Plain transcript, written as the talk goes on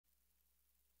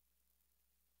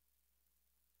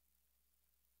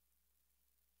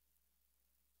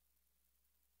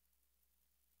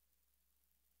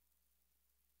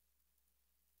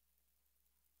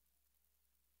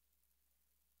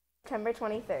September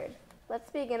 23rd. Let's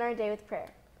begin our day with prayer.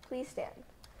 Please stand.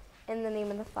 In the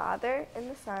name of the Father, and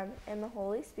the Son, and the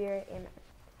Holy Spirit, amen.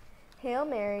 Hail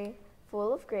Mary,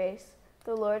 full of grace,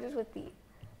 the Lord is with thee.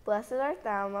 Blessed art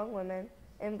thou among women,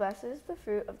 and blessed is the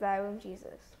fruit of thy womb,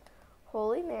 Jesus.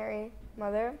 Holy Mary,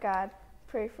 Mother of God,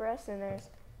 pray for us sinners,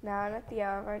 now and at the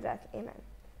hour of our death, amen.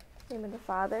 In the name of the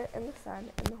Father, and the Son,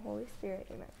 and the Holy Spirit,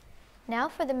 amen. Now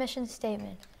for the mission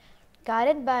statement.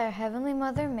 Guided by our Heavenly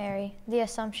Mother Mary, the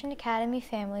Assumption Academy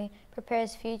family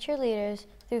prepares future leaders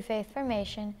through faith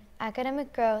formation,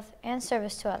 academic growth, and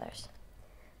service to others.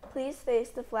 Please face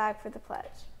the flag for the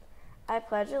pledge. I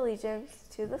pledge allegiance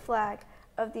to the flag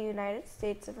of the United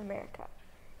States of America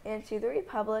and to the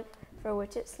republic for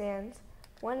which it stands,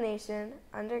 one nation,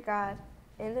 under God,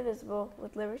 indivisible,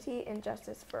 with liberty and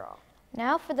justice for all.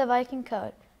 Now for the Viking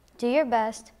Code. Do your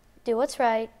best, do what's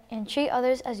right, and treat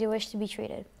others as you wish to be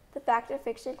treated. The fact or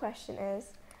fiction question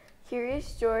is,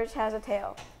 Curious George has a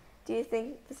tail. Do you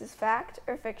think this is fact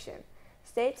or fiction?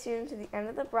 Stay tuned to the end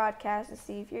of the broadcast to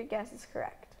see if your guess is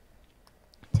correct.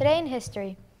 Today in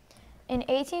history. In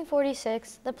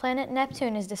 1846, the planet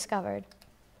Neptune is discovered.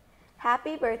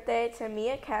 Happy birthday to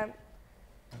Mia Kemp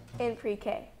in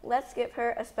pre-K. Let's give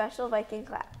her a special Viking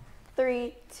clap.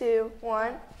 3, 2,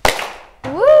 1.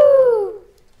 Woo!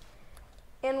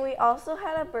 And we also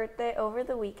had a birthday over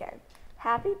the weekend.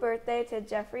 Happy birthday to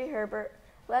Jeffrey Herbert.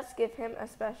 Let's give him a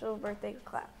special birthday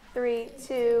clap. 3,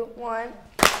 2, 1.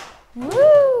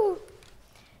 Woo!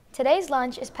 Today's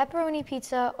lunch is pepperoni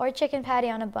pizza or chicken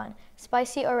patty on a bun,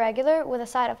 spicy or regular, with a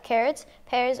side of carrots,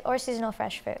 pears, or seasonal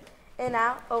fresh fruit. And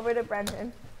now, over to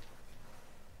Brendan.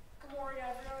 Good morning,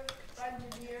 everyone.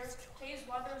 Brendan here. Today's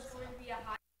weather is going to be a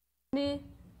high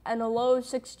and a low of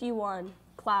 61,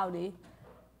 cloudy.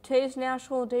 Today's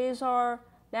national days are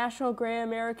National Great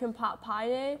American Pot Pie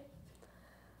Day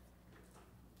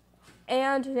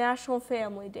and National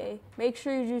Family Day. Make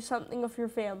sure you do something with your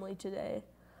family today.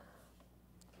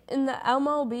 In the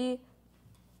MLB,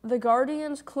 the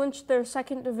Guardians clinched their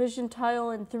second division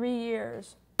title in 3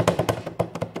 years.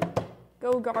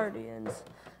 Go Guardians.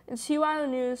 In CYO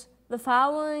News, the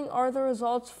following are the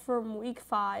results from Week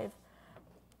 5.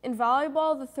 In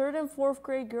volleyball, the 3rd and 4th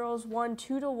grade girls won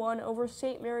 2-1 over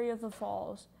St. Mary of the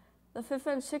Falls. The 5th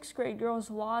and 6th grade girls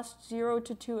lost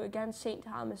 0-2 against St.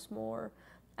 Thomas More.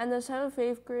 And the 7th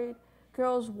and 8th grade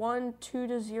girls won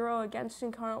 2-0 against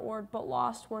Incarnate Word, but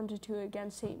lost 1-2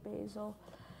 against St. Basil.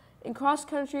 In cross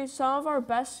country, some of our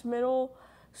best middle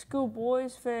school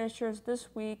boys finishers this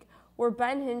week were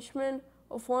Ben Hinchman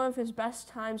with one of his best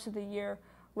times of the year,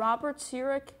 Robert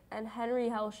Sierick and Henry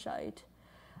Helscheit.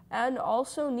 And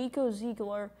also Nico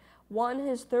Ziegler won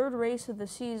his 3rd race of the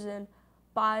season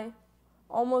by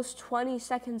almost 20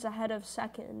 seconds ahead of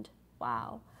second.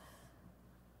 Wow.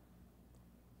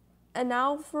 And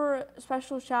now for a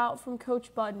special shout out from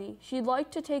Coach Budney. She'd like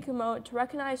to take a moment to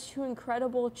recognize 2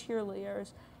 incredible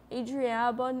cheerleaders,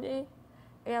 Adriana Bundy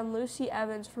and Lucy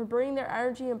Evans, for bringing their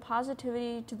energy and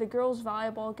positivity to the girls'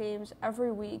 volleyball games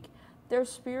every week. Their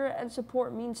spirit and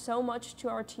support means so much to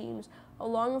our teams,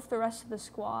 along with the rest of the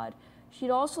squad. She'd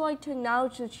also like to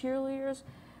acknowledge the cheerleaders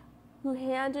who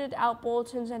handed out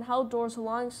bulletins and held doors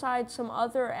alongside some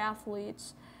other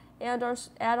athletes and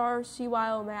at our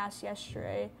CYO Mass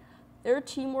yesterday. Their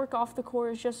teamwork off the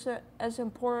court is just as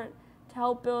important to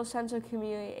help build a sense of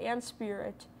community and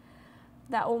spirit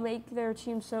that will make their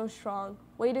team so strong.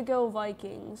 Way to go,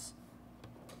 Vikings.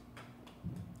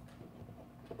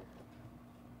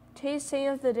 Today's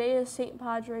saint of the day is St.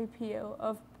 Padre Pio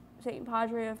of St.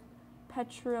 Padre of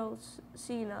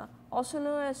Pietrelcina, also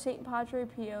known as St. Padre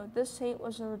Pio. This saint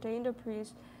was ordained a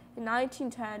priest in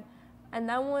 1910 and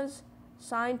then was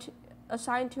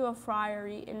assigned to a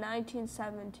friary in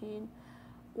 1917.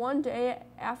 One day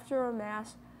after a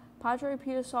mass, Padre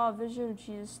Pio saw a vision of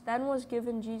Jesus, then was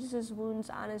given Jesus' wounds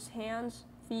on his hands,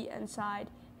 feet, and side.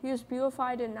 He was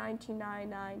beatified in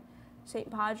 1999.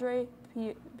 St. Padre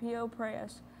Pio, pray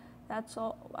us. That's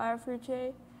all I have for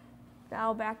today.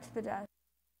 Now back to the desk.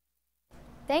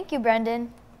 Thank you,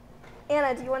 Brendan.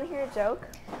 Anna, do you want to hear a joke?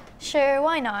 Sure,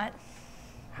 why not?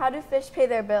 How do fish pay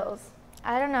their bills?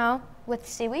 I don't know. With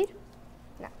seaweed?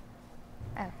 No.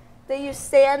 Oh. They use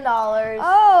sand dollars.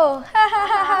 Oh!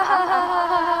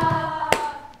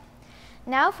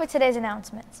 Now for today's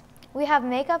announcements. We have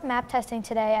makeup map testing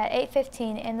today at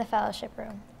 8:15 in the fellowship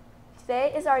room.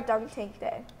 Today is our dunk tank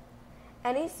day.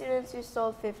 Any students who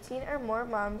sold 15 or more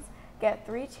mums get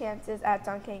 3 chances at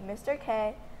dunking Mr.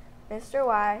 K, Mr.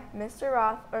 Y, Mr.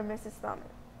 Roth, or Mrs. Thumman.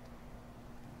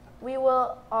 We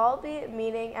will all be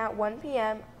meeting at 1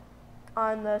 p.m.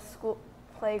 on the school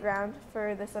playground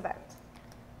for this event.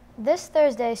 This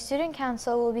Thursday, Student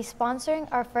Council will be sponsoring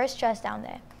our first Dress Down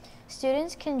Day.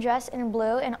 Students can dress in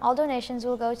blue and all donations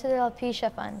will go to the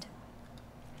Alopecia Fund.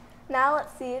 Now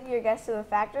let's see if your guess to the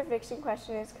fact or fiction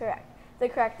question is correct. The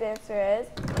correct answer is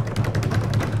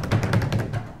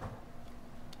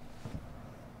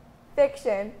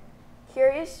fiction.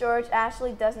 Curious George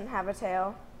actually doesn't have a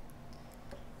tail.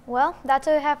 Well, that's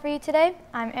what we have for you today.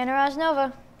 I'm Anna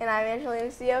Rajnova. And I'm Angelina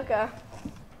Sioka.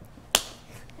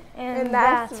 And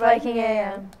that's Viking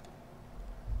AM.